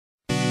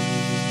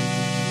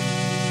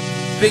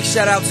Big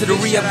shout out to the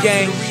re-up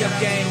gang.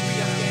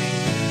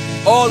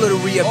 All of the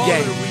re-up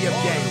gang.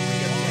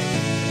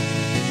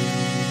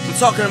 I'm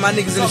talking to my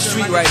niggas in the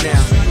street right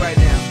now.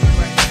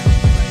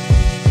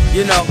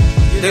 You know,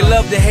 they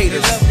love the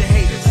haters.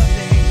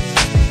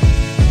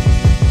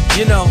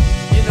 You know,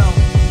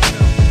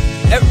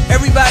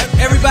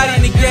 everybody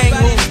in the gang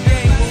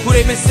who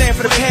they've been saying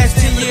for the past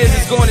 10 years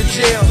is going to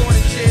jail.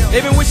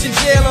 They've been wishing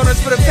jail on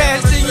us for the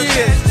past 10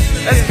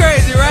 years. That's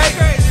crazy, right?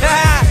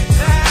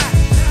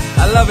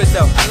 I love it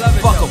though.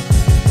 Fuck 'em.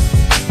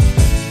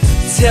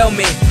 Tell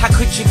me, how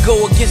could you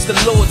go against the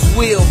Lord's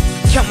will?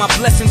 Count my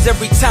blessings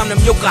every time them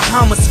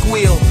Yokohama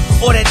squeal.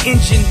 Or that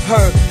engine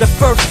purr, the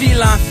fur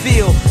feline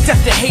feel.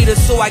 Death to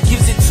haters, so I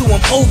gives it to them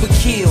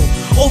overkill.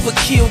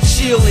 Overkill,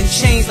 chill, and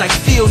change like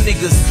field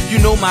niggas. You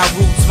know my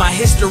roots, my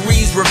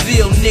history's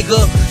revealed,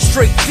 nigga.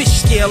 Straight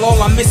fish scale,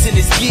 all I'm missing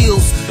is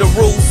gills. The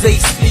rose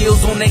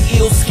spills on the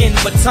eel skin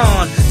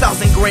baton.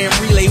 1,000-gram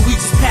relay, we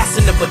just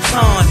passing the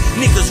baton.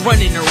 Niggas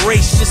running a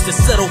race just to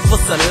settle for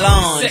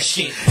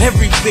Solange.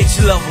 Every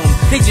bitch love him,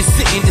 they just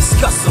sit and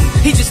discuss him.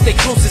 He just the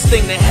closest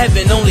thing to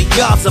heaven, only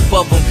God's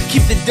above him.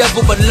 Keep the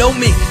devil below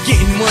me,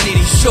 getting money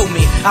they show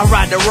me. I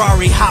ride the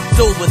Rari, hopped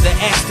over the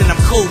Aston, I'm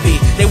Kobe.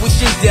 They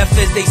wishing death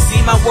as they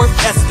see my work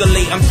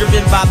escalate. I'm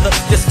driven by the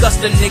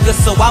disgusting niggas,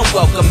 so I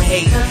welcome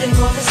hate. Nothing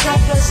gonna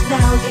stop us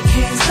now, you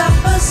can't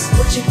stop us.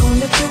 What you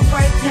gonna do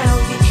right now,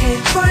 you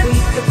can't run. We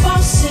the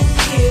boss in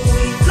here,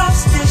 we've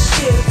lost this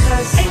shit.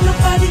 Cause ain't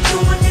nobody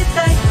doing it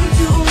like we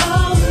do.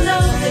 Oh no,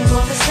 nothing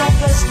gonna stop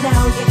us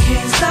now, you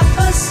can't stop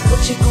us.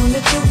 What you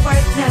gonna do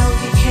right now,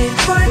 you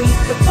can't run. We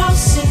the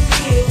boss in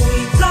here,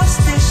 we've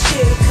lost this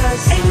shit.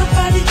 Cause ain't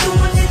nobody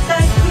doing it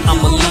like we do.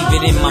 I'ma leave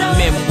it in my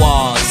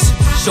memoirs.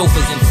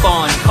 Chauffeurs in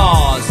foreign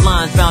cars,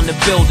 lines bound the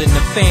building,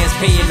 the fans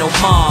paying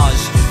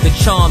homage. The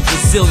charm's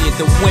resilient,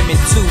 the women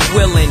too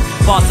willing.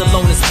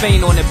 Barcelona,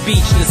 Spain on the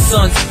beach, the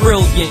sun's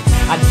brilliant.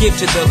 I give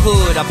to the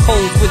hood, I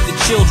pose with the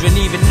children,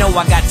 even though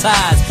I got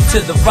ties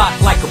to the rock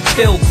like a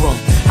pilgrim.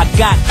 I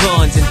got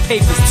guns and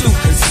papers to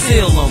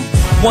conceal them.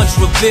 Once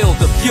revealed,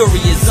 the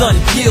fury is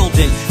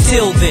unyielding.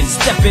 Till then,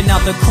 stepping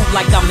out the coupe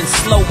like I'm in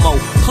slow-mo.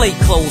 Play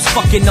clothes,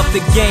 fucking up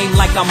the game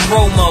like I'm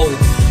Romo.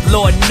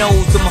 Lord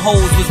knows them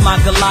hoes was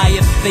my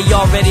Goliath. They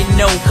already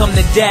know, come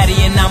to daddy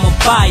and I'ma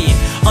buy it.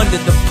 Under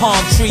the palm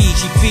tree,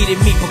 she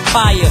feeding me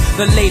papaya.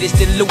 The latest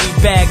in Louis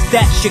bags,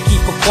 that should keep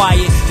her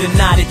quiet.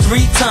 Denied it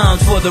 3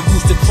 times for the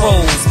rooster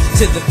crows.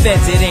 To the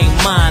feds, it ain't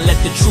mine, let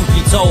the truth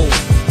be told.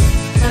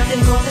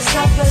 Nothing gonna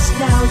stop us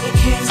now, you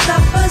can't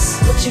stop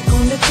us. What you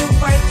gonna do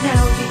right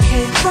now, you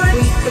can't run.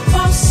 We the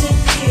boss in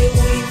here,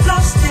 we've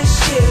lost this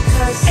shit.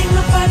 Cause ain't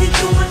nobody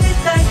doing it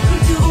like we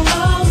do.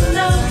 Oh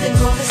no, nothing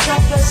gonna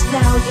stop us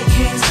now, you can't